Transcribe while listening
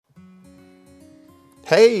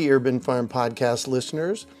Hey, Urban Farm Podcast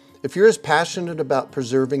listeners. If you're as passionate about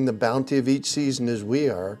preserving the bounty of each season as we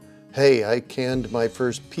are, hey, I canned my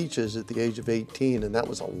first peaches at the age of 18, and that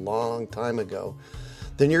was a long time ago,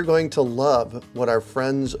 then you're going to love what our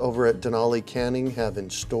friends over at Denali Canning have in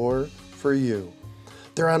store for you.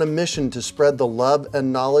 They're on a mission to spread the love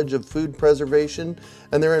and knowledge of food preservation,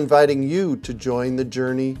 and they're inviting you to join the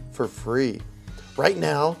journey for free. Right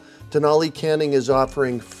now, Denali Canning is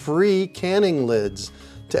offering free canning lids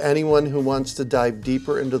to anyone who wants to dive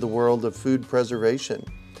deeper into the world of food preservation.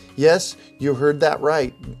 Yes, you heard that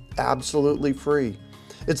right, absolutely free.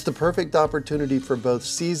 It's the perfect opportunity for both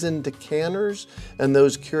seasoned canners and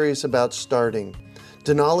those curious about starting.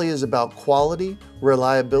 Denali is about quality,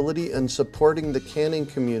 reliability, and supporting the canning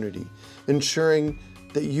community, ensuring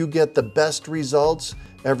that you get the best results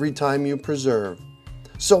every time you preserve.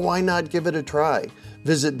 So why not give it a try?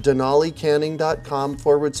 Visit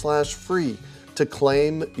denalicanning.com/free to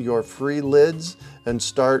claim your free lids and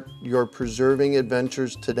start your preserving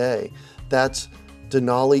adventures today. That's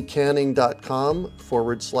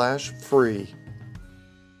denalicanning.com/free.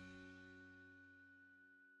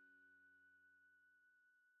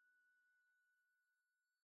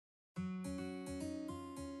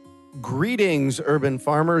 Greetings, urban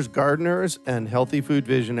farmers, gardeners, and healthy food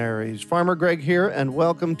visionaries. Farmer Greg here, and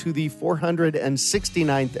welcome to the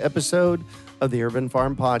 469th episode of the Urban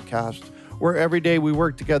Farm Podcast, where every day we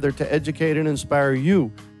work together to educate and inspire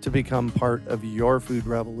you to become part of your food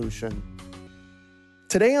revolution.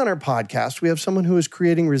 Today on our podcast, we have someone who is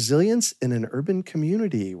creating resilience in an urban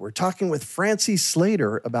community. We're talking with Francey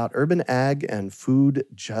Slater about urban ag and food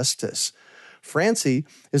justice. Francey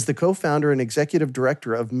is the co-founder and executive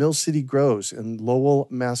director of Mill City Grows in Lowell,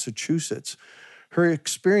 Massachusetts. Her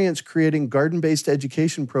experience creating garden-based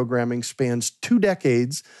education programming spans 2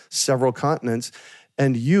 decades, several continents,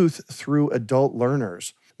 and youth through adult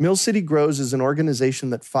learners. Mill City Grows is an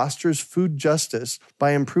organization that fosters food justice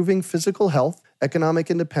by improving physical health,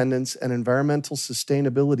 economic independence, and environmental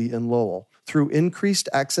sustainability in Lowell through increased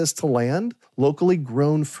access to land, locally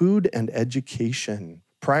grown food, and education.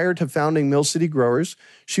 Prior to founding Mill City Growers,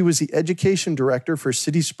 she was the education director for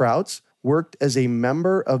City Sprouts, worked as a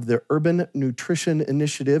member of the Urban Nutrition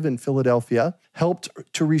Initiative in Philadelphia, helped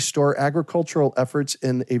to restore agricultural efforts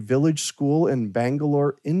in a village school in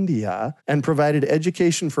Bangalore, India, and provided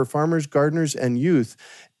education for farmers, gardeners, and youth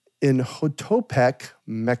in Jotopec,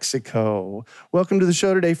 Mexico. Welcome to the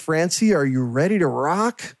show today, Francey. Are you ready to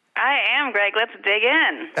rock? I am, Greg. Let's dig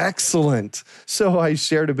in. Excellent. So I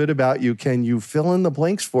shared a bit about you. Can you fill in the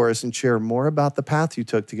blanks for us and share more about the path you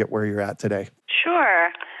took to get where you're at today?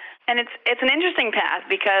 Sure. And it's an interesting path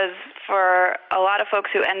because for a lot of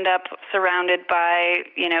folks who end up surrounded by,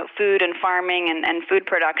 food and farming and food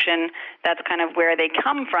production, that's kind of where they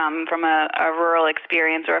come from a rural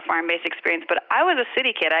experience or a farm-based experience. But I was a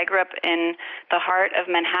city kid. I grew up in the heart of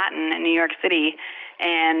Manhattan in New York City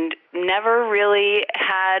and never really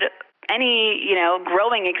had any,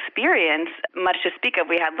 growing experience, much to speak of.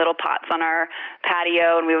 We had little pots on our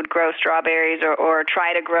patio, and we would grow strawberries or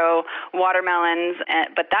try to grow watermelons.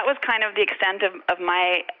 But that was kind of the extent of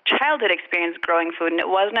my childhood experience growing food. And it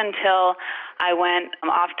wasn't until I went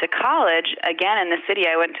off to college, again in the city.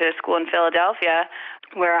 I went to school in Philadelphia,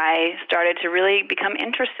 where I started to really become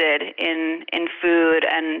interested in food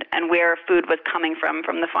and where food was coming from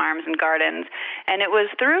the farms and gardens. And it was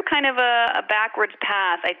through kind of a backwards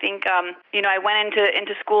path. I think, I went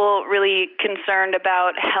into school really concerned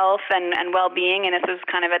about health and well-being, and this was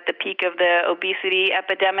kind of at the peak of the obesity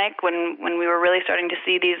epidemic when we were really starting to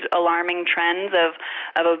see these alarming trends of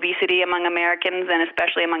obesity among Americans and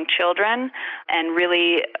especially among children, and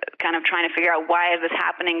really kind of trying to figure out why is this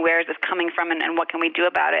happening, where is this coming from, and what can we do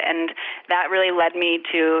about it. And that really led me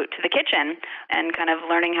to the kitchen and kind of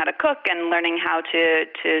learning how to cook and learning how to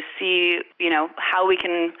see, how we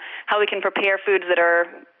can prepare foods that are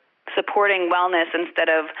supporting wellness instead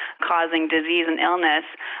of causing disease and illness.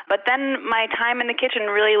 But then my time in the kitchen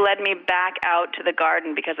really led me back out to the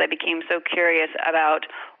garden because I became so curious about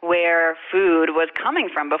where food was coming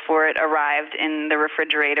from before it arrived in the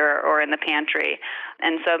refrigerator or in the pantry.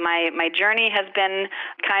 And so my journey has been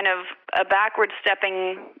kind of a backward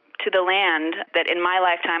stepping to the land that in my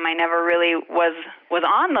lifetime I never really was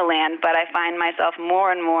on the land, but I find myself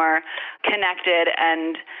more and more connected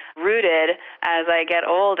and rooted as I get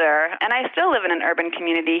older. And I still live in an urban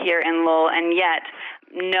community here in Lowell, and yet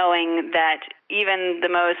knowing that even the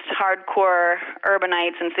most hardcore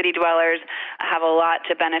urbanites and city dwellers have a lot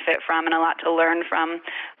to benefit from and a lot to learn from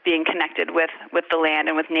being connected with the land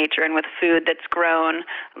and with nature and with food that's grown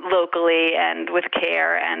locally and with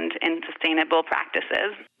care and in sustainable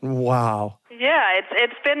practices. Wow. Yeah,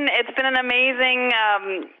 it's been an amazing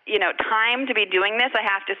time to be doing this. I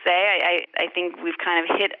have to say, I think we've kind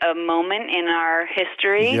of hit a moment in our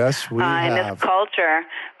history, Yes, we have. in this culture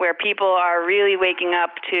where people are really waking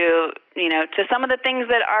up to some of the things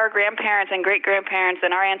that our grandparents and great-grandparents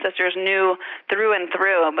and our ancestors knew through and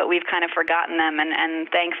through, but we've kind of forgotten them. And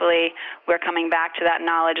thankfully, we're coming back to that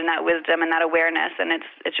knowledge and that wisdom and that awareness. And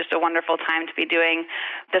it's just a wonderful time to be doing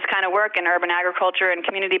this kind of work in urban agriculture and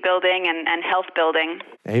community building and health building.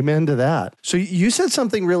 Amen to that. So you said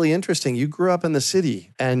something really interesting. You grew up in the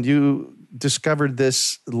city and you discovered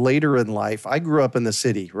this later in life. I grew up in the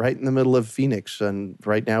city, right in the middle of Phoenix. And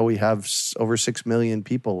right now we have over 6 million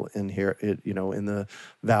people in here, in the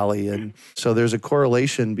valley. And so there's a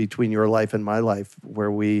correlation between your life and my life where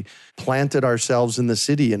we planted ourselves in the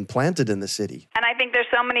city and planted in the city. And I think there's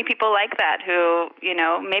so many people like that who,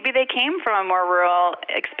 maybe they came from a more rural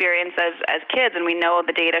experience as kids. And we know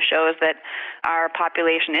the data shows that our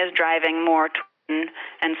population is driving more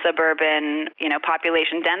and suburban,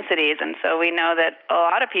 population densities. And so we know that a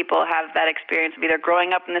lot of people have that experience of either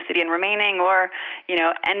growing up in the city and remaining or,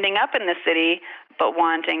 ending up in the city, but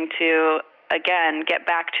wanting to, again, get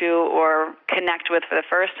back to or connect with for the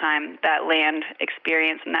first time that land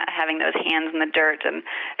experience and that having those hands in the dirt and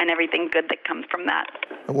everything good that comes from that.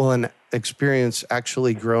 Well, and experience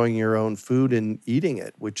actually growing your own food and eating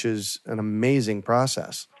it, which is an amazing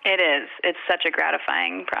process. It is. It's such a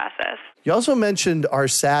gratifying process. You also mentioned our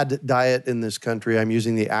SAD diet in this country. I'm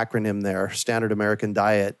using the acronym there, Standard American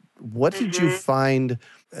Diet. What did you find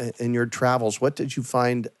in your travels? What did you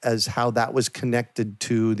find as how that was connected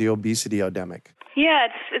to the obesity epidemic? Yeah,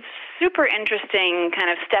 it's super interesting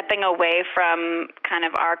kind of stepping away from kind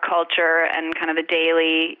of our culture and kind of the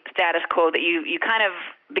daily status quo that you kind of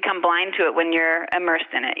become blind to it when you're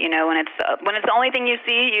immersed in it. When it's the only thing you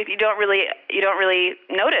see, you don't really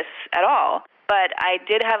notice at all. But I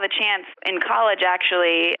did have a chance in college,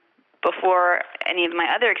 actually. Before any of my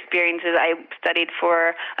other experiences, I studied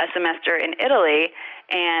for a semester in Italy,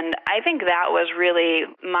 and I think that was really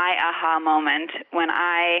my aha moment when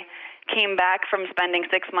I came back from spending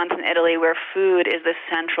 6 months in Italy where food is the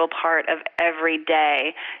central part of every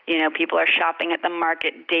day. People are shopping at the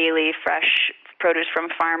market daily, fresh produce from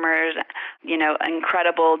farmers,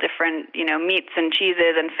 incredible different, meats and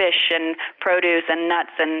cheeses and fish and produce and nuts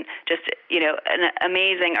and just, an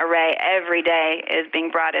amazing array every day is being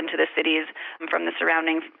brought into the cities from the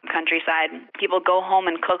surrounding countryside. People go home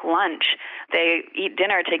and cook lunch. They eat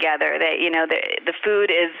dinner together. The food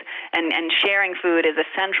is, and sharing food is a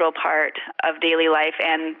central part of daily life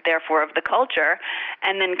and therefore of the culture.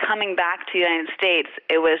 And then coming back to the United States,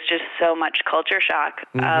 it was just so much culture shock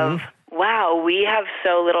of, wow, we have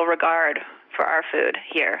so little regard for our food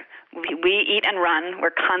here. We eat and run.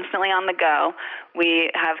 We're constantly on the go. We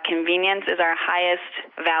have convenience as our highest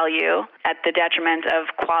value at the detriment of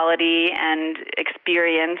quality and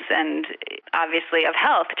experience and obviously of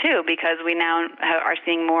health too, because we now are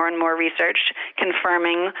seeing more and more research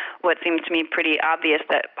confirming what seems to me pretty obvious,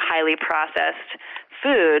 that highly processed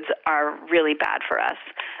foods are really bad for us,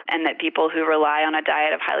 and that people who rely on a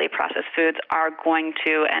diet of highly processed foods are going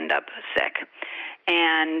to end up sick.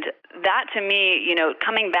 And that, to me,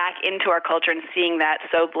 coming back into our culture and seeing that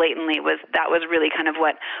so blatantly was really kind of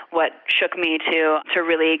what shook me to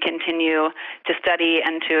really continue to study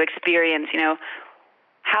and to experience,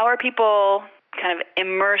 how are people kind of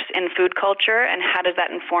immersed in food culture, and how does that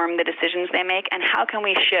inform the decisions they make, and how can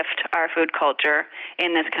we shift our food culture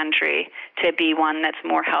in this country to be one that's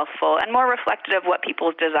more healthful and more reflective of what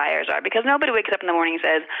people's desires are? Because nobody wakes up in the morning and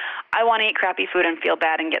says, I want to eat crappy food and feel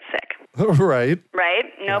bad and get sick. Right. Right?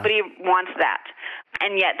 Nobody wants that.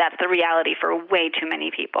 And yet that's the reality for way too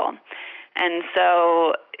many people. And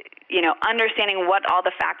so, understanding what all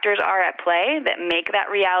the factors are at play that make that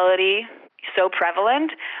reality so prevalent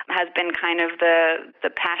has been kind of the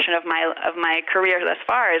passion of my career thus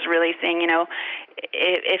far, is really seeing,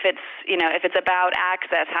 if it's about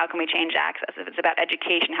access, how can we change access? If it's about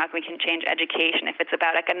education, how can we change education? If it's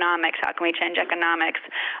about economics, how can we change economics?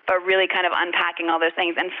 But really kind of unpacking all those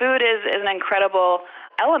things. And food is an incredible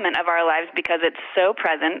element of our lives because it's so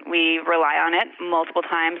present. We rely on it multiple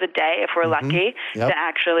times a day if we're lucky to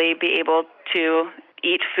actually be able to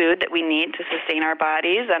eat food that we need to sustain our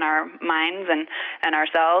bodies and our minds and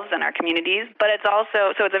ourselves and our communities. But it's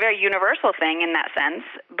also, so it's a very universal thing in that sense,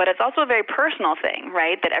 but it's also a very personal thing,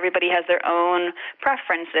 right? That everybody has their own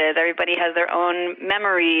preferences, everybody has their own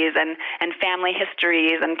memories and family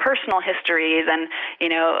histories and personal histories and,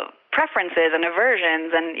 preferences and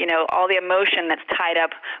aversions and, all the emotion that's tied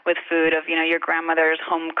up with food of, your grandmother's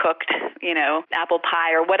home-cooked, apple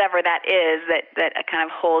pie or whatever that is that kind of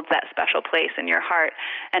holds that special place in your heart.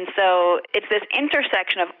 And so it's this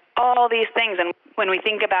intersection of all these things. And when we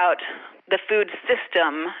think about the food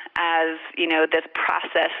system as, this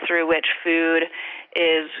process through which food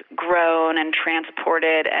is grown and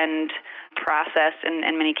transported and processed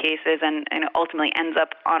in many cases and ultimately ends up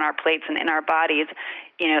on our plates and in our bodies,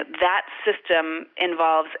 that system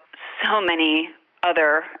involves so many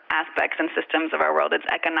other aspects and systems of our world. It's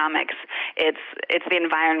economics, it's the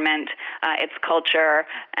environment, it's culture,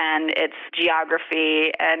 and it's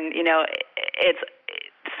geography, and it's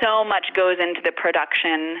so much goes into the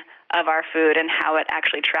production of our food and how it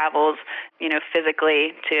actually travels,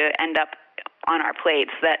 physically to end up on our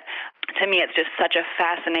plates, that to me it's just such a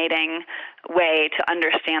fascinating way to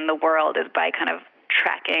understand the world is by kind of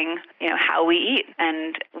tracking, how we eat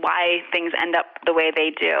and why things end up the way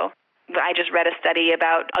they do. I just read a study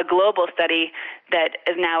about a global study that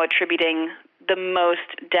is now attributing the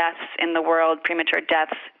most deaths in the world, premature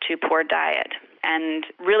deaths, to poor diet. And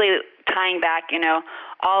really tying back,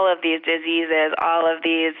 all of these diseases, all of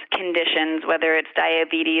these conditions, whether it's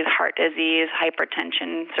diabetes, heart disease,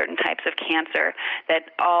 hypertension, certain types of cancer, that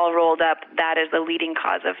all rolled up, that is the leading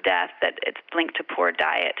cause of death, that it's linked to poor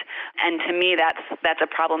diet. And to me, that's a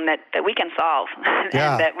problem that we can solve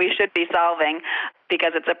Yeah. and that we should be solving,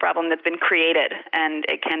 because it's a problem that's been created and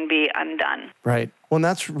it can be undone. Right. Well, and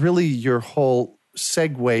that's really your whole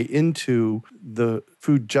segue into the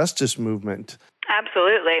food justice movement.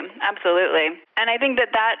 Absolutely. And I think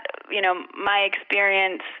that, my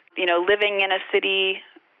experience, living in a city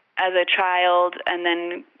as a child and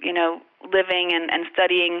then, living and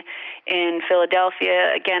studying in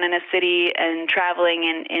Philadelphia, again in a city, and traveling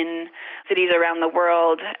in cities around the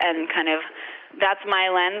world, and kind of that's my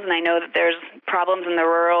lens. And I know that there's problems in the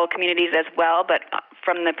rural communities as well, but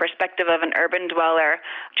from the perspective of an urban dweller,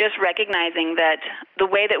 just recognizing that the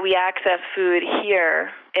way that we access food here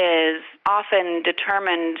is often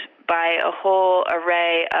determined by a whole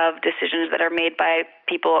array of decisions that are made by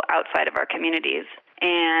people outside of our communities.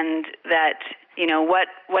 And that,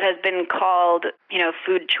 what has been called,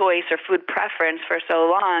 food choice or food preference for so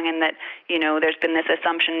long, and that, there's been this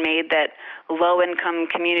assumption made that low-income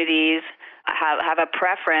communities have a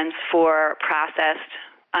preference for processed,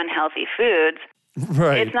 unhealthy foods.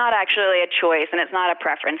 Right. It's not actually a choice, and it's not a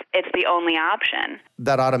preference. It's the only option.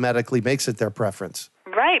 That automatically makes it their preference.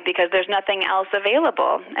 Right, because there's nothing else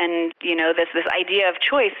available. And, this idea of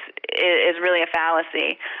choice is really a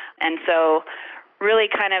fallacy. And so really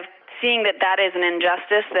kind of seeing that is an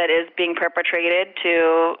injustice that is being perpetrated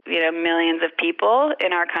to, millions of people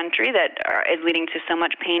in our country that is leading to so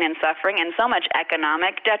much pain and suffering and so much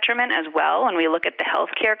economic detriment as well when we look at the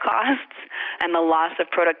healthcare costs and the loss of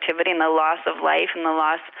productivity and the loss of life and the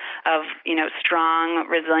loss of, strong,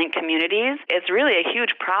 resilient communities. It's really a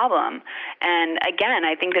huge problem. And again,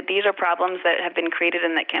 I think that these are problems that have been created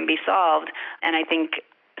and that can be solved. And I think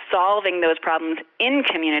solving those problems in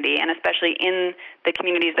community, and especially in the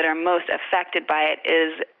communities that are most affected by it,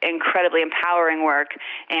 is incredibly empowering work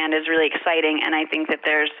and is really exciting. And I think that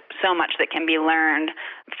there's so much that can be learned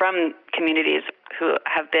from communities who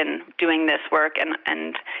have been doing this work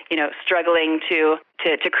and struggling to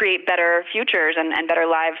create better futures and better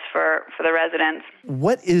lives for the residents.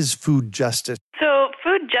 What is food justice? So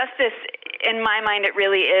food justice, in my mind, it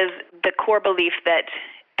really is the core belief that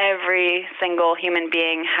every single human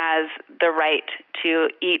being has the right to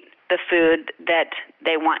eat the food that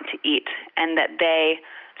they want to eat, and that they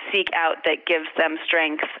seek out that gives them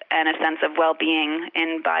strength and a sense of well-being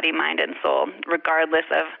in body, mind, and soul, regardless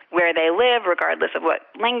of where they live, regardless of what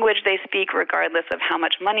language they speak, regardless of how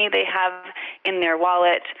much money they have in their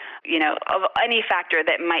wallet, of any factor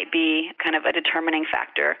that might be kind of a determining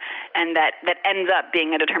factor, and that ends up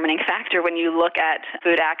being a determining factor when you look at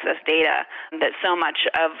food access data, that so much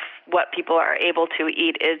of what people are able to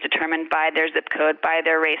eat is determined by their zip code, by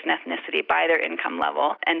their race and ethnicity, by their income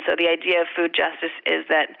level. And so the idea of food justice is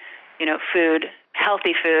that, food,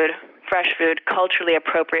 healthy food, fresh food, culturally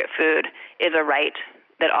appropriate food is a right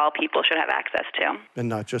that all people should have access to. And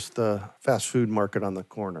not just the fast food market on the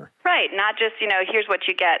corner. Right, not just, here's what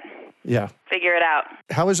you get. Yeah. Figure it out.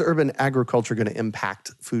 How is urban agriculture going to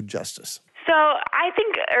impact food justice? So I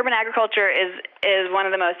think urban agriculture is one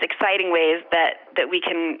of the most exciting ways that that we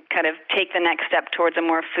can kind of take the next step towards a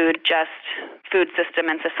more just food system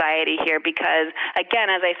and society here, because, again,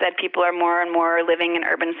 as I said, people are more and more living in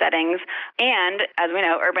urban settings. And as we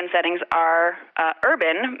know, urban settings are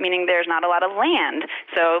urban, meaning there's not a lot of land.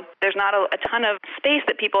 So there's not a ton of space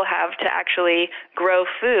that people have to actually grow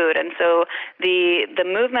food. And so the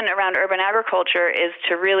movement around urban agriculture is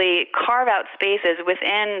to really carve out spaces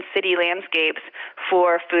within city landscapes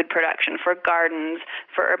for food production, for gardens,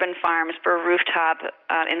 for urban farms, for rooftop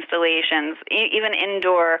installations. Even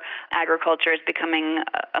indoor agriculture is becoming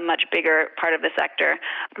a much bigger part of the sector.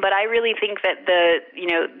 But I really think that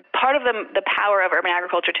part of the power of urban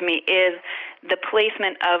agriculture to me is the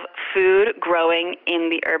placement of food growing in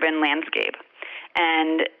the urban landscape.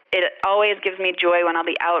 And it always gives me joy when I'll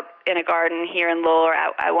be out in a garden here in Lowell or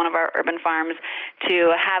at one of our urban farms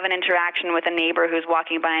to have an interaction with a neighbor who's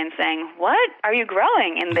walking by and saying, "What are you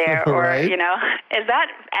growing in there?" Right. Or, "Is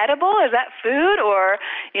that edible? Is that food?" Or,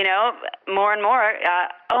 more and more,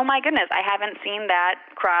 "Oh my goodness, I haven't seen that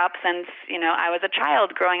crop since, I was a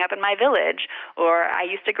child growing up in my village," or "I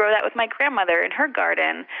used to grow that with my grandmother in her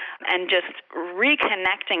garden." And just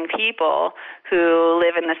reconnecting people who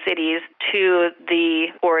live in the cities to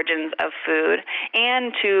the origins of food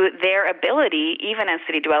and to their ability, even as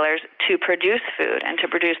city dwellers, to produce food and to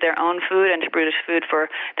produce their own food and to produce food for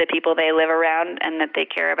the people they live around and that they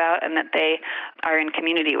care about and that they are in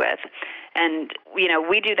community with. And,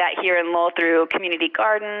 we do that here in Lowell through community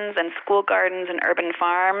gardens and school gardens and urban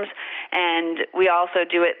farms. And we also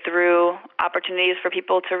do it through opportunities for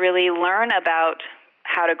people to really learn about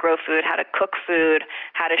how to grow food, how to cook food,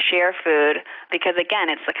 how to share food, because again,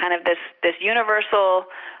 it's the kind of this universal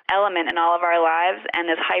element in all of our lives and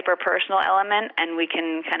this hyper-personal element, and we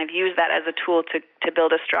can kind of use that as a tool to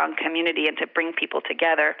build a strong community and to bring people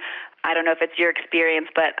together. I don't know if it's your experience,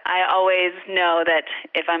 but I always know that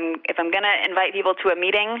if I'm going to invite people to a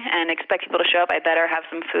meeting and expect people to show up, I better have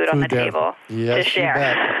some food on the table to share. You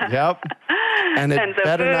bet. Yep. And it so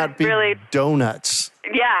better not be really donuts.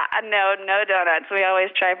 Yeah, no donuts. We always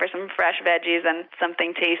try for some fresh veggies and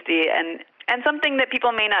something tasty and something that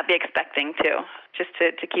people may not be expecting too, just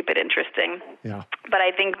to keep it interesting. Yeah. But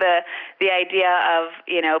I think the idea of,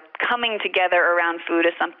 coming together around food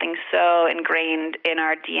is something so ingrained in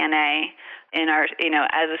our DNA, in our,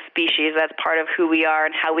 as a species. That's part of who we are,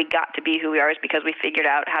 and how we got to be who we are is because we figured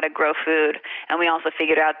out how to grow food. And we also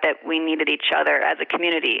figured out that we needed each other as a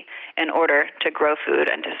community in order to grow food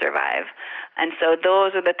and to survive. And so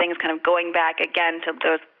those are the things kind of going back again to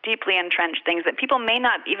those deeply entrenched things that people may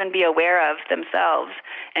not even be aware of themselves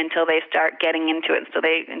until they start getting into it, until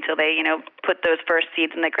they put those first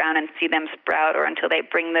seeds in the ground and see them sprout, or until they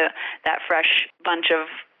bring that fresh bunch of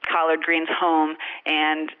collard greens home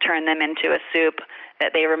and turn them into a soup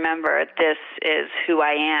that they remember, this is who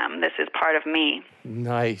I am, this is part of me.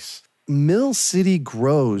 Nice. Mill City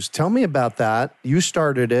Grows. Tell me about that. You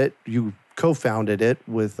started it. You co-founded it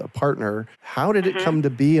with a partner. How did it come to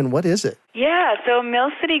be, and what is it? Yeah, so Mill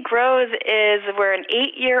City Grows we're an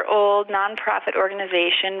 8-year-old nonprofit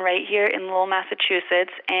organization right here in Lowell,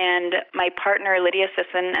 Massachusetts, and my partner Lydia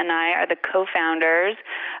Sisson and I are the co-founders.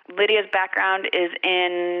 Lydia's background is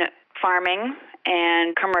in farming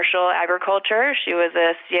and commercial agriculture. She was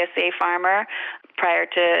a CSA farmer prior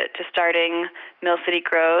to starting Mill City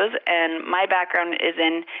Grows, and my background is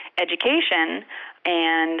in education.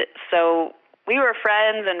 And so we were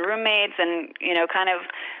friends and roommates and, kind of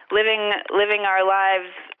living our lives,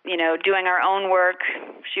 doing our own work.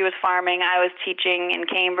 She was farming. I was teaching in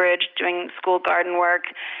Cambridge, doing school garden work.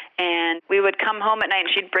 And we would come home at night and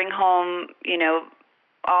she'd bring home,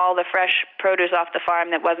 all the fresh produce off the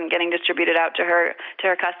farm that wasn't getting distributed out to her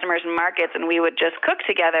customers and markets, and we would just cook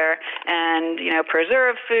together and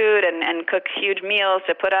preserve food and cook huge meals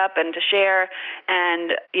to put up and to share.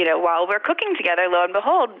 And while we're cooking together, lo and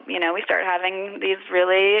behold, we start having these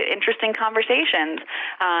really interesting conversations,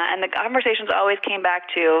 and the conversations always came back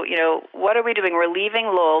to what are we doing? We're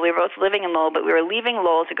leaving Lowell. We were both living in Lowell, but we were leaving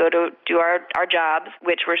Lowell to go to do our jobs,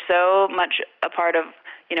 which were so much a part of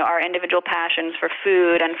our individual passions for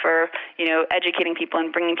food and for, educating people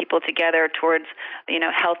and bringing people together towards,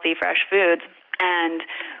 healthy, fresh foods. And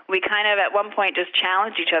we kind of at one point just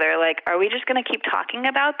challenged each other, like, are we just going to keep talking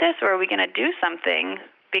about this, or are we going to do something?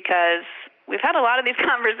 Because we've had a lot of these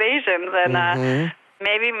conversations, and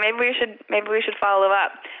maybe we should follow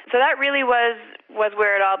up. So that really was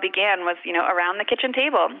where it all began, was around the kitchen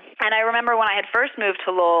table. And I remember when I had first moved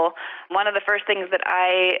to Lowell, one of the first things that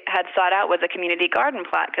I had sought out was a community garden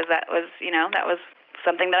plot, because that was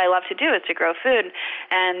something that I love to do, is to grow food.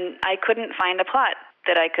 And I couldn't find a plot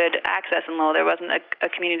that I could access in Lowell. There wasn't a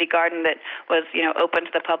community garden that was, open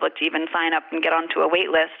to the public to even sign up and get onto a wait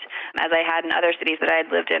list, as I had in other cities that I had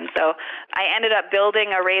lived in. So I ended up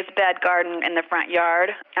building a raised bed garden in the front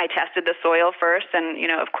yard. I tested the soil first, and,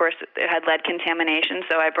 of course, it had lead contamination,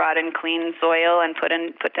 so I brought in clean soil and put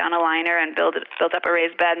down a liner and built up a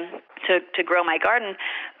raised bed to grow my garden.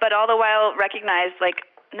 But all the while recognized,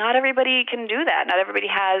 not everybody can do that. Not everybody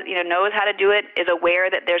knows how to do it, is aware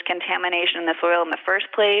that there's contamination in the soil in the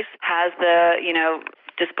first place, has the,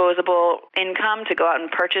 disposable income to go out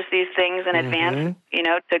and purchase these things in advance,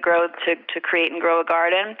 to create and grow a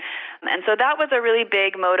garden. And so that was a really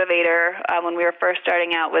big motivator when we were first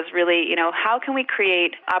starting out, was really, how can we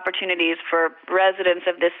create opportunities for residents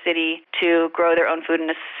of this city to grow their own food in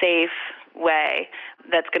a safe way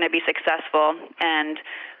that's going to be successful. And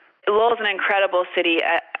Lowell's an incredible city.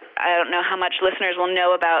 I don't know how much listeners will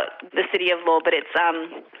know about the city of Lowell, but it's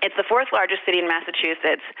the fourth largest city in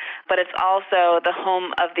Massachusetts, but it's also the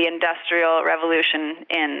home of the Industrial Revolution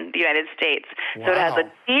in the United States. Wow. So it has a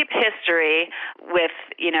deep history with,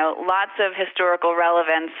 lots of historical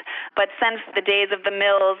relevance. But since the days of the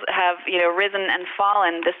mills have, risen and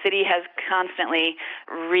fallen, the city has constantly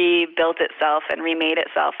rebuilt itself and remade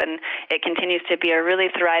itself, and it continues to be a really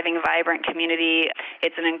thriving, vibrant community.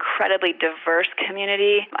 It's an incredibly diverse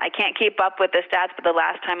community. I can't keep up with the stats, but the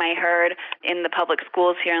last time I heard, in the public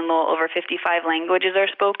schools here in Lowell, over 55 languages are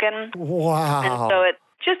spoken. Wow. And so it's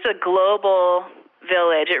just a global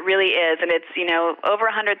village. It really is. And it's, over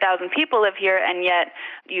 100,000 people live here, and yet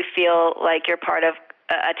you feel like you're part of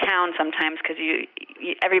a town sometimes, because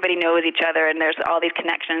everybody knows each other and there's all these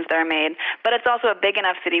connections that are made. But it's also a big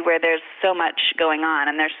enough city where there's so much going on,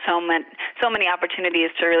 and there's so many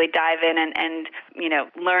opportunities to really dive in and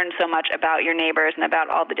learn so much about your neighbors and about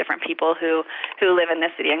all the different people who live in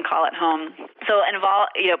this city and call it home. So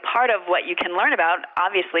part of what you can learn about,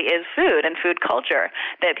 obviously, is food and food culture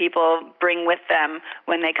that people bring with them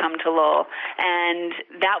when they come to Lowell. And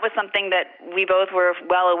that was something that we both were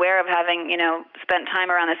well aware of, having spent time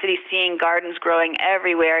around the city, seeing gardens growing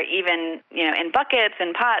everywhere, even in buckets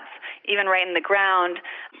and pots, even right in the ground.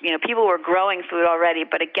 People were growing food already,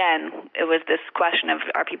 but again, it was this question of,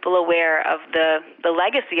 are people aware of the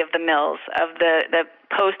legacy of the mills, of the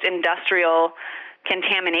post-industrial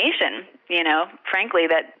contamination, frankly,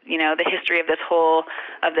 that, the history of this whole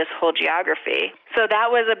geography. So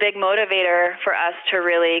that was a big motivator for us to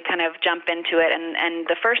really kind of jump into it. And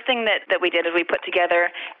the first thing that we did is we put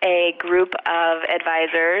together a group of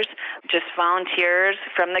advisors, just volunteers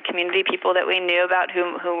from the community, people that we knew about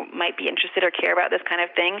who might be interested or care about this kind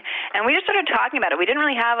of thing. And we just started talking about it. We didn't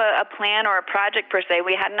really have a plan or a project per se.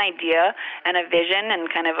 We had an idea and a vision and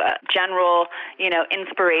kind of a general,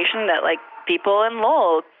 inspiration that, people in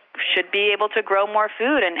Lowell should be able to grow more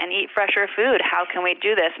food and eat fresher food. How can we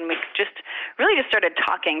do this? And we really started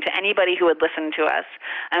talking to anybody who would listen to us.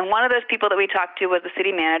 And one of those people that we talked to was the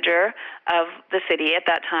city manager of the city at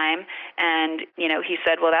that time. And, he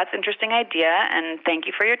said, well, that's an interesting idea, and thank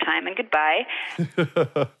you for your time, and goodbye.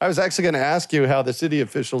 I was actually going to ask you how the city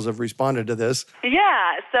officials have responded to this.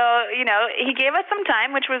 Yeah. So, he gave us some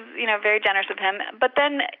time, which was, very generous of him. But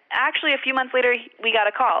then actually a few months later, we got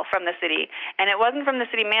a call from the city. And it wasn't from the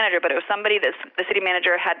city manager, but it was somebody that the city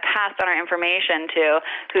manager had passed on our information to,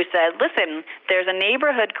 who said, listen, there's a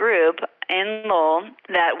neighborhood group in Lowell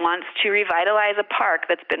that wants to revitalize a park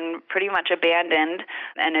that's been pretty much abandoned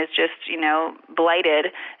and is just, blighted.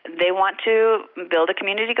 They want to build a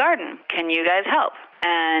community garden. Can you guys help?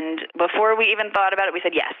 And before we even thought about it, we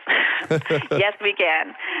said yes. Yes, we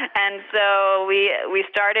can. And so we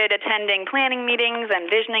started attending planning meetings and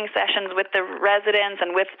visioning sessions with the residents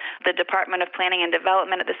and with the Department of Planning and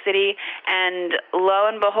Development at the city. And lo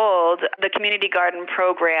and behold, the community garden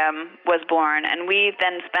program was born. And we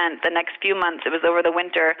then spent the next few months, it was over the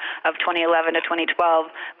winter of 2011 to 2012,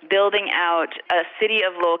 building out a City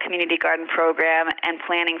of Lowell community garden program and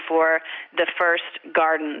planning for the first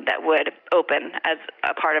garden that would open as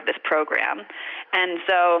a part of this program. And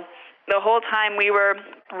so the whole time we were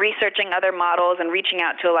researching other models and reaching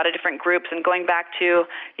out to a lot of different groups and going back to,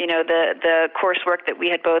 the coursework that we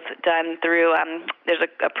had both done through, there's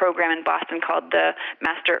a program in Boston called the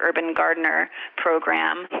Master Urban Gardener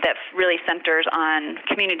program that really centers on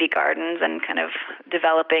community gardens and kind of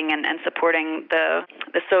developing and supporting the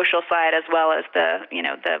social side as well as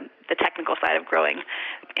the technical side of growing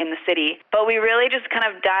in the city. But we really just kind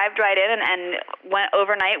of dived right in and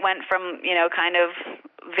went from, kind of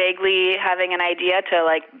vaguely having an idea to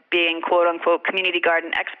being quote unquote community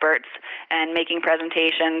garden experts and making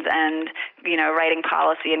presentations and, writing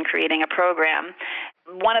policy and creating a program.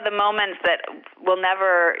 one of the moments that will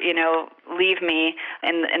never, leave me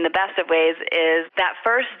in the best of ways is that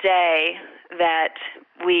first day that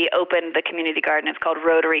we opened the community garden. It's called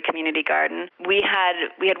Rotary Community Garden. We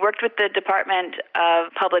had worked with the Department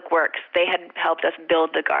of Public Works. They had helped us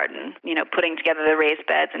build the garden, putting together the raised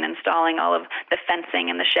beds and installing all of the fencing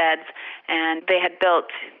and the sheds. And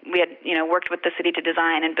we had worked with the city to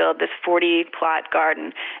design and build this 40-plot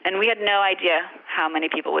garden. And we had no idea how many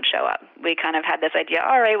people would show up. We kind of had this idea,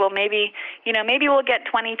 all right, well, maybe we'll get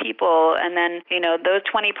 20 people, and then, those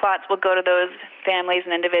 20 plots will go to those families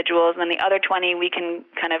and individuals, and then the other 20 we can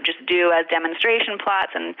kind of just do as demonstration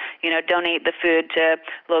plots and, donate the food to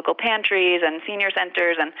local pantries and senior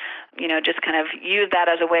centers and, just kind of use that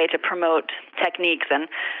as a way to promote techniques. And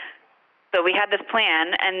so we had this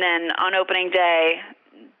plan, and then on opening day,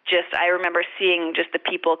 I remember seeing just the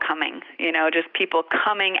people coming, just people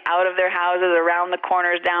coming out of their houses, around the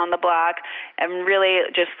corners, down the block, and really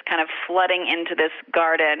just kind of flooding into this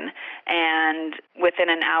garden. And within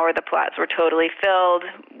an hour, the plots were totally filled.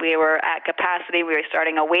 We were at capacity. We were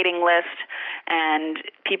starting a waiting list, and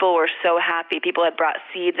people were so happy. People had brought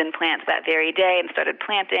seeds and plants that very day and started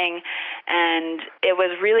planting. And it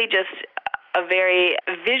was really just a very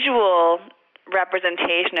visual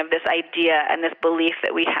representation of this idea and this belief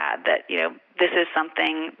that we had that, this is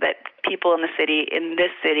something that people in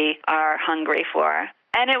this city are hungry for.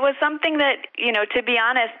 And it was something that, to be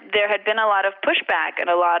honest, there had been a lot of pushback and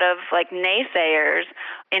a lot of naysayers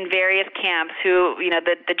in various camps who,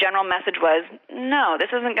 the general message was, no,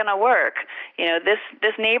 this isn't going to work.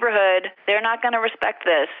 This neighborhood, they're not going to respect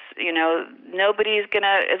this. Nobody is going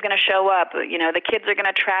to show up. The kids are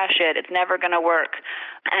going to trash it. It's never going to work.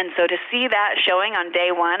 And so to see that showing on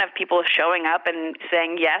day one of people showing up and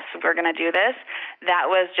saying, yes, we're going to do this,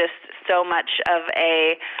 that was just so much of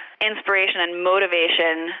a inspiration and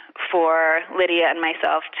motivation for Lydia and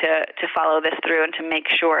myself to follow this through and to make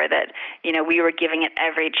sure that, we were giving it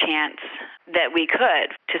every chance that we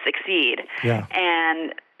could to succeed. Yeah.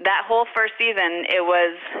 And that whole first season, it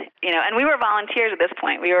was, and we were volunteers at this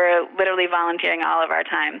point. We were literally volunteering all of our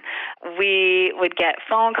time. We would get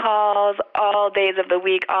phone calls all days of the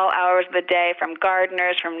week, all hours of the day from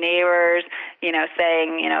gardeners, from neighbors,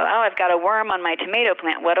 saying, oh, I've got a worm on my tomato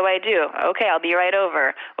plant. What do I do? Okay, I'll be right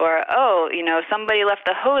over. Or, oh, somebody left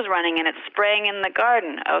the hose running and it's spraying in the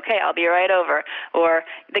garden. Okay, I'll be right over. Or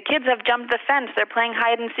the kids have jumped the fence. They're playing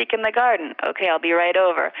hide and seek in the garden. Okay, I'll be right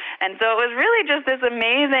over. And so it was really just this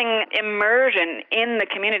amazing immersion in the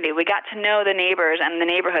community. We got to know the neighbors and the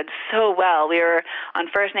neighborhood so well. We were on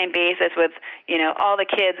first name basis with, all the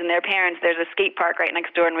kids and their parents. There's a skate park right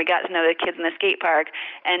next door, and we got to know the kids in the skate park.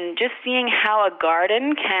 And just seeing how a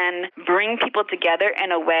garden can bring people together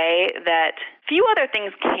in a way that few other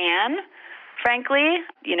things can. Frankly,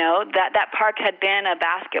 that park had been a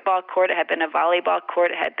basketball court, it had been a volleyball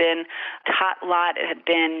court, it had been a tot lot, it had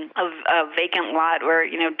been a vacant lot where,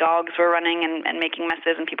 dogs were running and making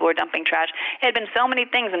messes and people were dumping trash. It had been so many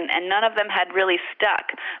things, and none of them had really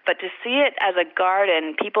stuck. But to see it as a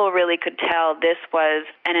garden, people really could tell this was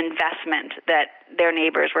an investment that their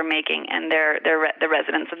neighbors were making and the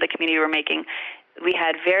residents of the community were making. We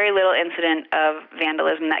had very little incident of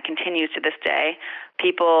vandalism that continues to this day.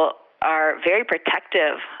 People are very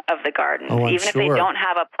protective of the garden. Even if they don't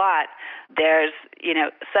have a plot, there's,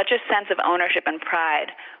 such a sense of ownership and pride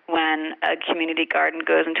when a community garden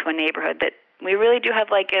goes into a neighborhood that we really do have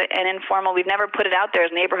an informal, we've never put it out there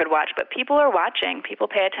as neighborhood watch, but people are watching, people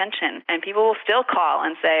pay attention, and people will still call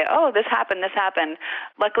and say, oh, this happened.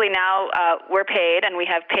 Luckily now we're paid and we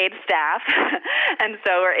have paid staff, and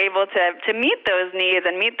so we're able to meet those needs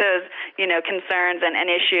and meet those, concerns and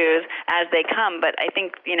issues as they come. But I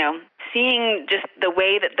think, seeing just the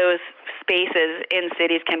way that those spaces in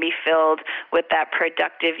cities can be filled with that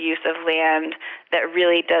productive use of land that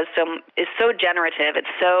really is so generative,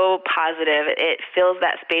 it's so positive, it fills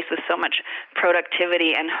that space with so much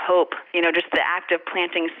productivity and hope. Just the act of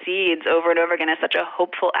planting seeds over and over again is such a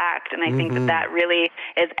hopeful act, and I think that really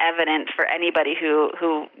is evident for anybody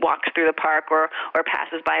who walks through the park or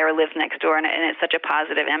passes by or lives next door, and it's such a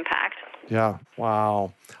positive impact. Yeah.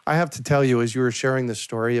 Wow. I have to tell you, as you were sharing the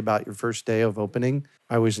story about your first day of opening,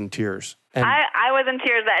 I was in tears. And I was in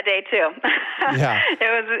tears that day too. Yeah.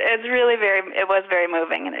 It was very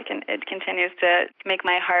moving, and it continues to make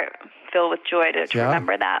my heart fill with joy to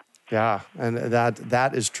remember that. Yeah, and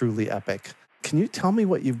that is truly epic. Can you tell me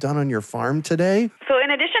what you've done on your farm today? So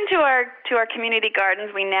in addition to our community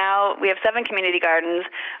gardens, we have 7 community gardens,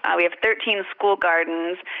 we have 13 school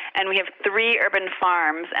gardens, and we have 3 urban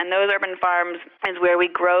farms. And those urban farms is where we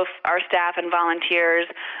grow our staff and volunteers.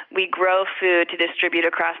 We grow food to distribute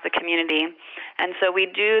across the community. And so we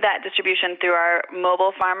do that distribution through our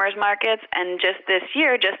mobile farmers markets. And just this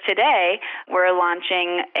year, just today, we're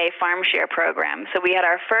launching a farm share program. So we had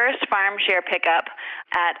our first farm share pickup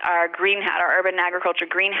at our greenhouse, our urban agriculture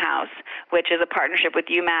greenhouse, which is a partnership with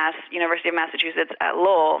UMass, University of Massachusetts at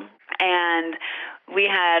Lowell. And we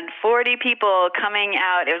had 40 people coming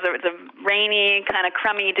out. It was a rainy, kind of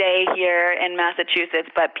crummy day here in Massachusetts,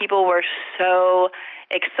 but people were so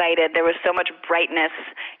excited. There was so much brightness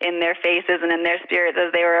in their faces and in their spirits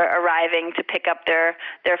as they were arriving to pick up their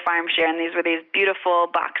farm share. And these were these beautiful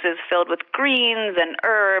boxes filled with greens and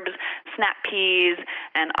herbs, snap peas,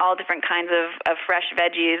 and all different kinds of fresh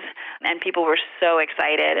veggies. And people were so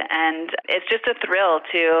excited. And it's just a thrill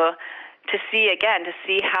to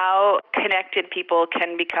see how connected people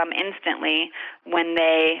can become instantly when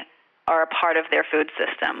they are a part of their food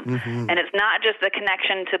system. Mm-hmm. And it's not just the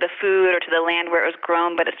connection to the food or to the land where it was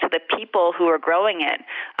grown, but it's to the people who are growing it.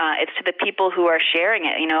 It's to the people who are sharing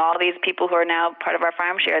it. All these people who are now part of our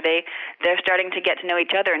farm share, they're starting to get to know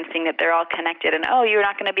each other and seeing that they're all connected. And, oh, you're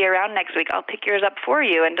not going to be around next week. I'll pick yours up for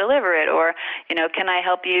you and deliver it. Or, can I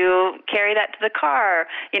help you carry that to the car?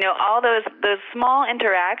 All those small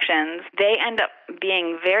interactions, they end up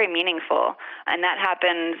being very meaningful. And that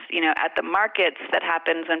happens, at the markets. That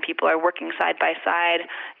happens when people are working side by side,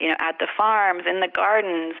 at the farms, in the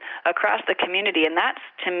gardens, across the community. And that's,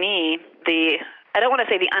 to me, I don't want to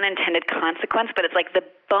say the unintended consequence, but it's like the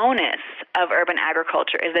bonus of urban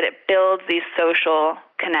agriculture is that it builds these social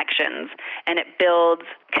connections and it builds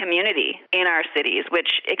community in our cities,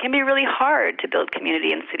 which it can be really hard to build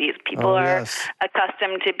community in cities. People are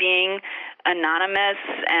accustomed to being anonymous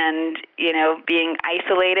and, being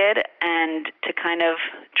isolated, and to kind of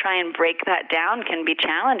try and break that down can be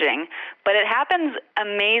challenging. But it happens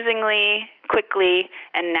amazingly quickly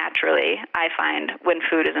and naturally, I find, when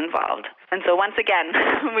food is involved. And so once again,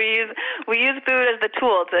 we use food as the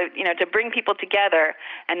tool to bring people together,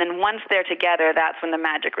 and then once they're together, that's when the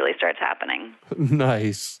magic really starts happening.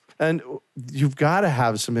 Nice. And you've got to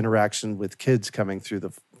have some interaction with kids coming through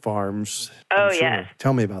the farms. Oh, yes.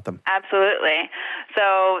 Tell me about them. Absolutely.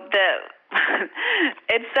 So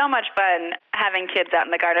it's so much fun having kids out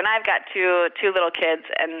in the garden. I've got two little kids,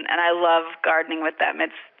 and I love gardening with them.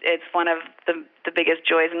 It's one of the biggest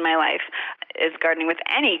joys in my life is gardening with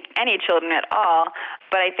any children at all.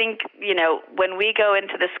 But I think, when we go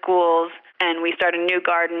into the schools and we start a new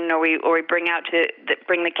garden, or we bring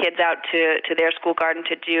the kids out to their school garden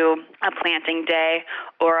to do a planting day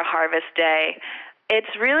or a harvest day, it's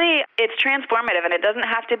transformative, and it doesn't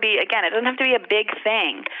have to be a big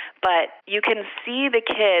thing, but you can see the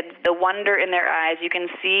kids, the wonder in their eyes. You can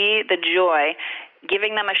see the joy,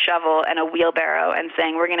 giving them a shovel and a wheelbarrow and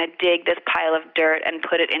saying, we're going to dig this pile of dirt and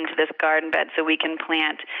put it into this garden bed so we can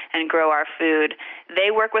plant and grow our food.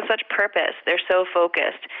 They work with such purpose. They're so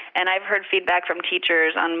focused. And I've heard feedback from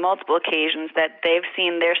teachers on multiple occasions that they've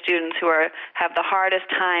seen their students who have the hardest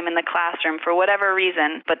time in the classroom for whatever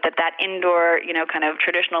reason, but that indoor, kind of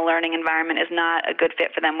traditional learning environment is not a good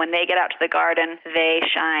fit for them. When they get out to the garden, they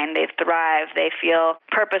shine, they thrive, they feel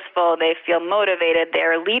purposeful, they feel motivated,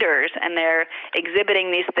 they're leaders, and they're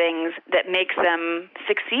exhibiting these things that makes them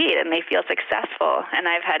succeed and they feel successful. And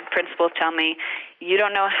I've had principals tell me, you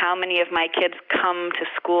don't know how many of my kids come to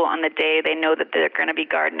school on the day they know that they're going to be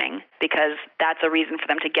gardening, because that's a reason for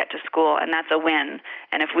them to get to school, and that's a win.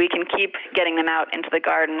 And if we can keep getting them out into the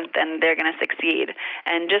garden, then they're going to succeed.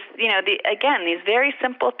 And just, these very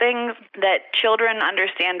simple things that children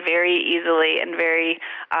understand very easily and very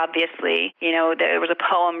obviously. There was a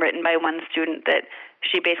poem written by one student that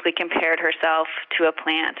she basically compared herself to a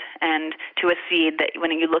plant and to a seed that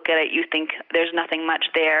when you look at it, you think there's nothing much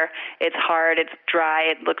there. It's hard, it's dry,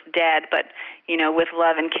 it looks dead, but, with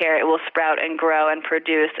love and care, it will sprout and grow and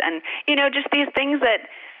produce. And, just these things that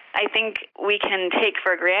I think we can take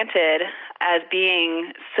for granted as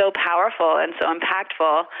being so powerful and so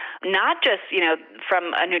impactful, not just,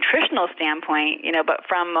 from a nutritional standpoint, but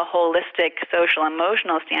from a holistic social,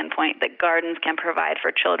 emotional standpoint that gardens can provide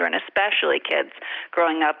for children, especially kids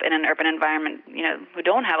growing up in an urban environment, who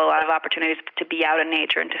don't have a lot of opportunities to be out in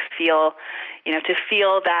nature and to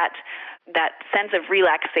feel that sense of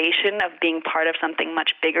relaxation of being part of something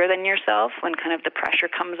much bigger than yourself when kind of the pressure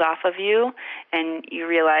comes off of you and you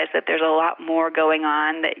realize that there's a lot more going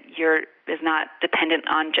on that is not dependent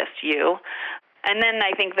on just you. And then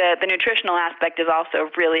I think the nutritional aspect is also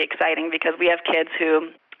really exciting because we have kids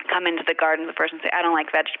who come into the garden the first and say, I don't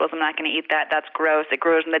like vegetables, I'm not going to eat that, that's gross, it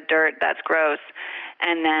grows in the dirt, that's gross.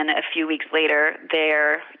 And then a few weeks later,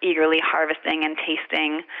 they're eagerly harvesting and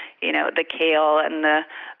tasting, the kale and the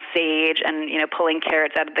sage and, pulling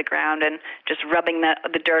carrots out of the ground and just rubbing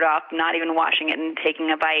the dirt off, not even washing it and taking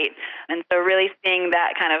a bite. And so really seeing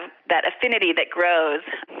that kind of, that affinity that grows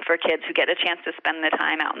for kids who get a chance to spend the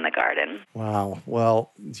time out in the garden. Wow.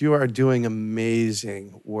 Well, you are doing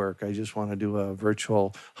amazing work. I just want to do a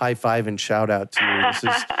virtual high five and shout out to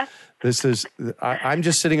you. I'm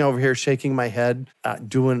just sitting over here shaking my head,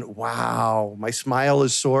 doing, wow. My smile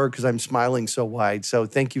is sore because I'm smiling so wide. So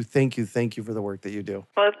thank you for the work that you do.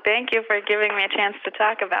 Well, thank you for giving me a chance to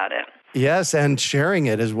talk about it. Yes, and sharing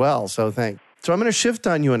it as well. So thanks. So I'm going to shift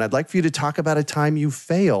on you, and I'd like for you to talk about a time you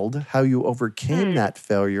failed, how you overcame that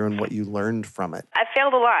failure, and what you learned from it. I've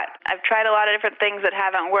failed a lot. I've tried a lot of different things that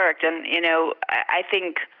haven't worked, and, I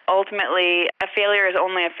think ultimately a failure is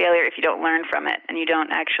only a failure if you don't learn from it and you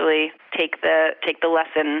don't actually take the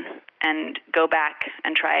lesson and go back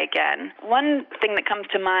and try again. One thing that comes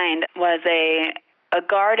to mind was a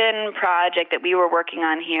garden project that we were working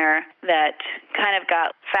on here that kind of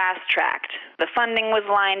got fast-tracked. The funding was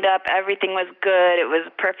lined up, everything was good, it was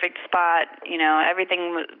a perfect spot,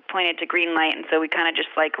 everything was pointed to green light, and so we kind of just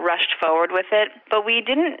rushed forward with it. But what we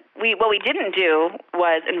didn't do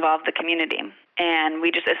was involve the community, and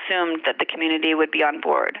we just assumed that the community would be on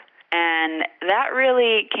board. And that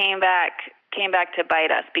really came back to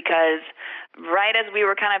bite us, because right as we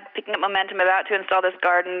were kind of picking up momentum about to install this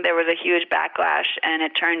garden, there was a huge backlash, and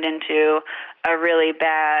it turned into a really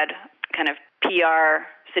bad kind of PR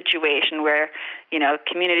situation where,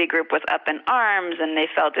 community group was up in arms and they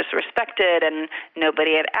felt disrespected, and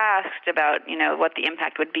nobody had asked about, what the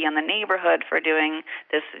impact would be on the neighborhood for doing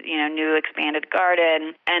this, new expanded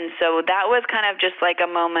garden. And so that was kind of just like a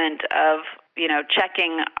moment of,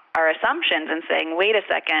 checking our assumptions and saying, wait a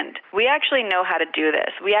second, we actually know how to do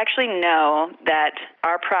this. We actually know that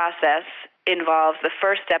our process involves, the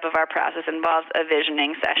first step of our process involves a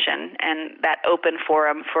visioning session and that open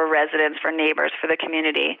forum for residents, for neighbors, for the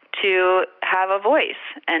community to have a voice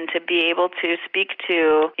and to be able to speak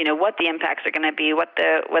to, what the impacts are going to be, what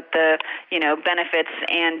the benefits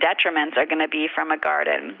and detriments are going to be from a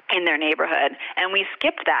garden in their neighborhood. And we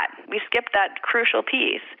skipped that. We skipped that crucial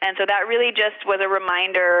piece. And so that really just was a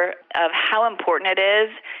reminder of how important it is,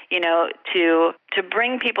 to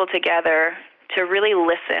bring people together, to really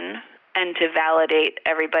listen and to validate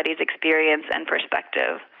everybody's experience and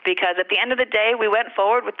perspective. Because at the end of the day, we went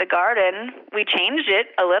forward with the garden. We changed it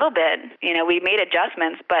a little bit. We made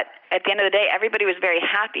adjustments, but at the end of the day, everybody was very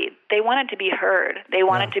happy. They wanted to be heard. They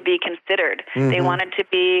wanted to be considered. Mm-hmm. They wanted to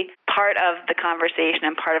be part of the conversation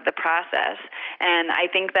and part of the process. And I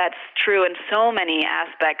think that's true in so many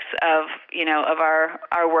aspects of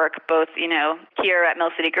our work, both, here at Mill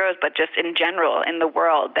City Grows, but just in general in the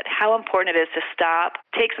world, that how important it is to stop,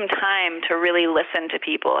 take some time to really listen to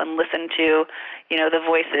people and listen to, the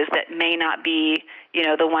voices that may not be,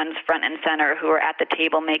 the ones front and center who are at the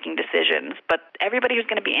table making decisions, but everybody who's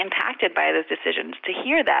going to be impacted by those decisions, to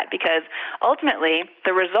hear that, because ultimately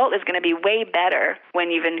the result is going to be way better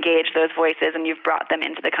when you've engaged those voices and you've brought them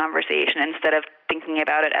into the conversation instead of thinking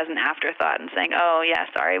about it as an afterthought and saying, oh yeah,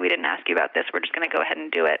 sorry, we didn't ask you about this, we're just going to go ahead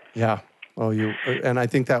and do it. Yeah. Oh, and I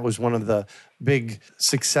think that was one of the big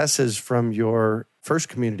successes from your first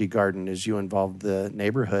community garden, is you involved the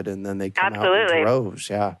neighborhood, and then they come out in droves.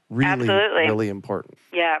 Yeah, really important.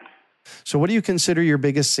 Yeah. So what do you consider your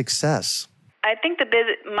biggest success? I think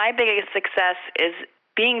my biggest success is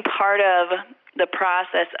being part of the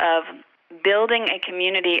process of building a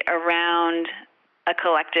community around a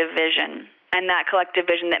collective vision. And that collective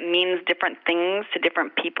vision that means different things to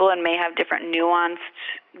different people and may have different nuanced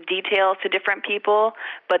details to different people,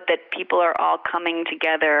 but that people are all coming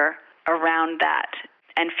together around that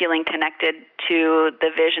and feeling connected to the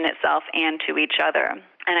vision itself and to each other.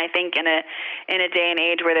 And I think in a day and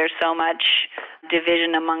age where there's so much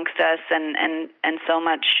division amongst us and so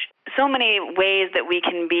many ways that we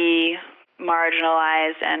can be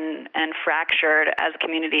marginalized and fractured as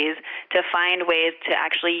communities, to find ways to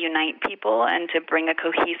actually unite people and to bring a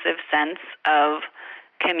cohesive sense of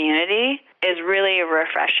community is really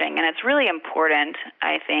refreshing, and it's really important,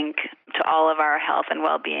 I think, to all of our health and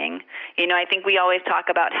well-being. I think we always talk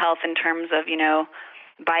about health in terms of,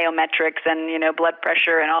 biometrics and, blood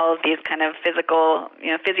pressure and all of these kind of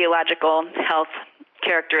physiological health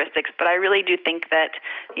characteristics, but I really do think that,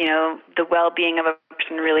 the well-being of a person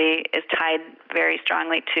production really is tied very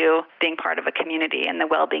strongly to being part of a community and the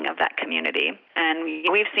well-being of that community. And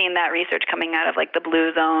we've seen that research coming out of like the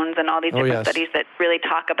blue zones and all these different studies that really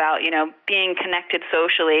talk about, being connected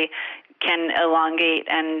socially can elongate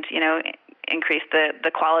and, increase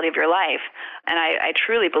the quality of your life. And I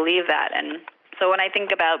truly believe that. And so when I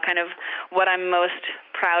think about kind of what I'm most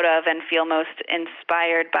proud of and feel most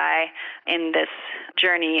inspired by in this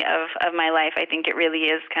journey of my life, I think it really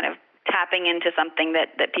is kind of tapping into something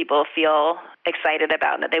that people feel excited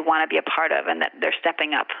about and that they want to be a part of and that they're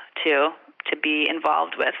stepping up to be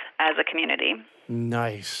involved with as a community.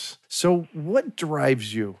 Nice. So what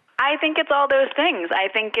drives you? I think it's all those things. I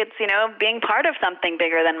think it's, being part of something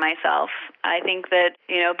bigger than myself. I think that,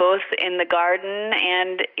 both in the garden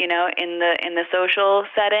and, in the social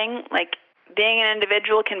setting, like being an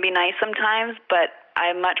individual can be nice sometimes, but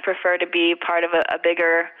I much prefer to be part of a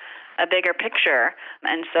bigger picture.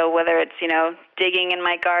 And so whether it's, digging in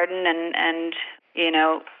my garden and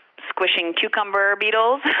squishing cucumber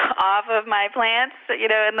beetles off of my plants,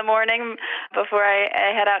 in the morning before I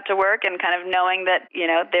head out to work, and kind of knowing that,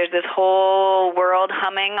 there's this whole world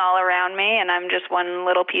humming all around me and I'm just one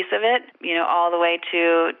little piece of it, all the way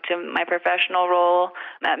to my professional role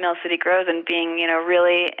at Mill City Grows and being,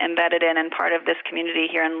 really embedded in and part of this community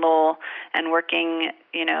here in Lowell and working,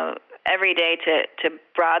 every day to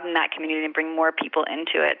broaden that community and bring more people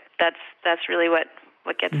into it. That's really what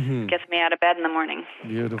gets me out of bed in the morning.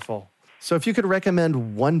 Beautiful. So if you could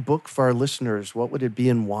recommend one book for our listeners, what would it be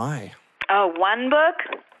and why? Oh, one book?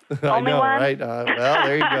 Only one? Right? Well,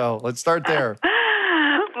 there you go. Let's start there.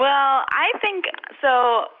 Well, I think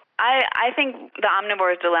The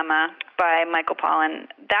Omnivore's Dilemma by Michael Pollan,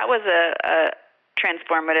 that was a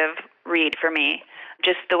transformative read for me.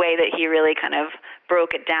 Just the way that he really kind of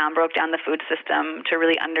broke down the food system to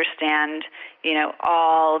really understand,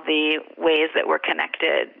 all the ways that we're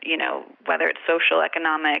connected, whether it's social,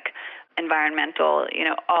 economic, environmental,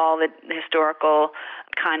 all the historical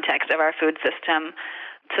context of our food system.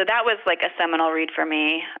 So that was like a seminal read for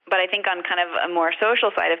me. But I think on kind of a more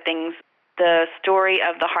social side of things, the story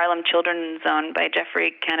of the Harlem Children's Zone by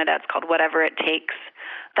Jeffrey Canada, it's called Whatever It Takes.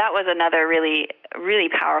 That was another really, really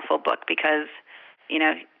powerful book because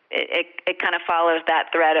it kind of follows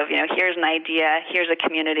that thread of, here's an idea, here's a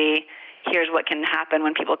community, here's what can happen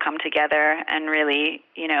when people come together and really,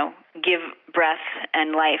 give breath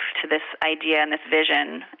and life to this idea and this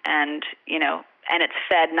vision. And, and it's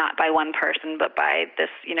fed not by one person, but by this,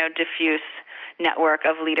 diffuse network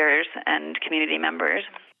of leaders and community members.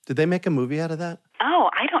 Did they make a movie out of that? Oh,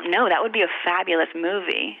 I don't know. That would be a fabulous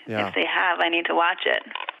movie. Yeah. If they have, I need to watch it.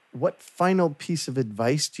 What final piece of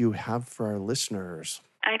advice do you have for our listeners?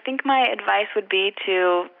 I think my advice would be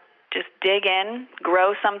to just dig in,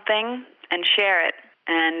 grow something, and share it.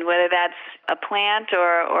 And whether that's a plant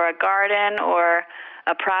or a garden or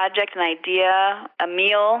a project, an idea, a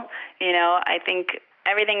meal, I think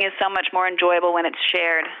everything is so much more enjoyable when it's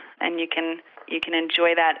shared, and you can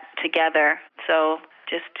enjoy that together. So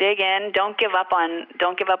just dig in. Don't give up on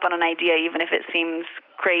an idea, even if it seems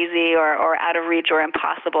crazy or out of reach or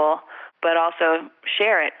impossible, but also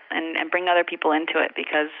share it and bring other people into it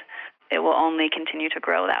because it will only continue to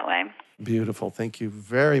grow that way. Beautiful. Thank you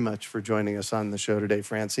very much for joining us on the show today,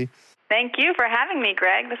 Francey. Thank you for having me,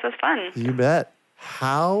 Greg. This was fun. You bet.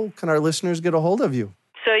 How can our listeners get a hold of you?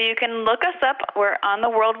 So you can look us up. We're on the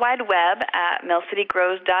World Wide Web at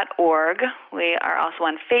millcitygrows.org. We are also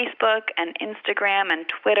on Facebook and Instagram and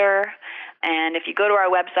Twitter. And if you go to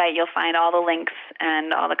our website, you'll find all the links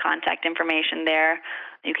and all the contact information there.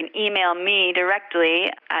 You can email me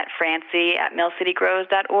directly at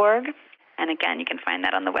francey@millcitygrows.org. And again, you can find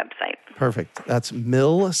that on the website. Perfect. That's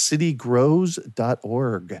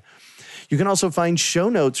millcitygrows.org. You can also find show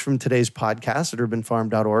notes from today's podcast at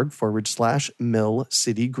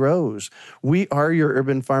urbanfarm.org/millcitygrows. We are your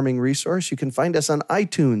urban farming resource. You can find us on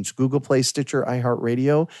iTunes, Google Play, Stitcher,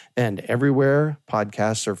 iHeartRadio, and everywhere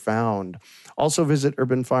podcasts are found. Also visit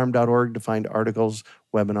urbanfarm.org to find articles,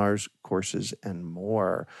 webinars, courses, and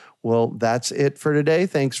more. Well, that's it for today.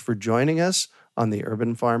 Thanks for joining us on the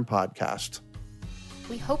Urban Farm Podcast.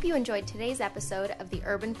 We hope you enjoyed today's episode of the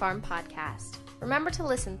Urban Farm Podcast. Remember to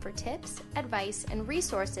listen for tips, advice, and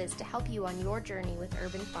resources to help you on your journey with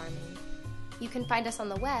urban farming. You can find us on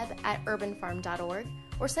the web at urbanfarm.org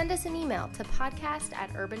or send us an email to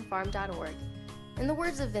podcast@urbanfarm.org. In the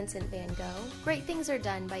words of Vincent van Gogh, great things are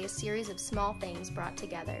done by a series of small things brought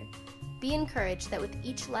together. Be encouraged that with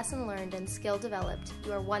each lesson learned and skill developed,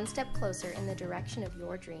 you are one step closer in the direction of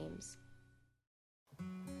your dreams.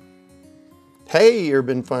 Hey,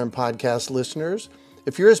 Urban Farm Podcast listeners.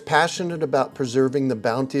 If you're as passionate about preserving the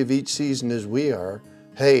bounty of each season as we are,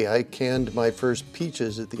 Hey, I canned my first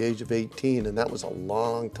peaches at the age of 18, and that was a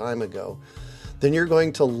long time ago. Then you're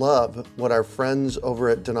going to love what our friends over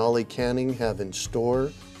at Denali Canning have in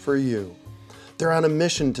store for you. They're on a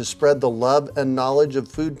mission to spread the love and knowledge of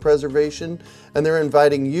food preservation, and they're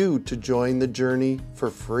inviting you to join the journey for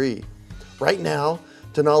free. Right now,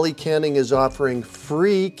 Denali Canning is offering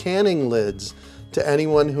free canning lids to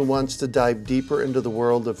anyone who wants to dive deeper into the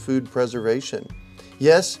world of food preservation.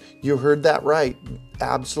 Yes, you heard that right,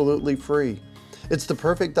 absolutely free. It's the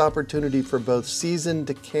perfect opportunity for both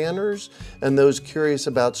seasoned canners and those curious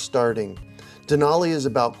about starting. Denali is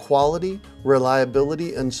about quality,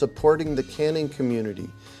 reliability, and supporting the canning community,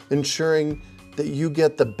 ensuring that you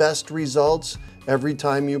get the best results every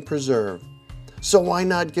time you preserve. So why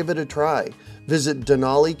not give it a try? Visit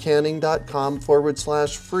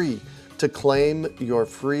denalicanning.com/free to claim your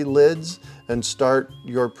free lids and start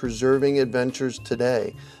your preserving adventures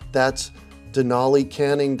today. That's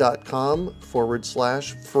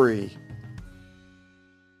denalicanning.com/free.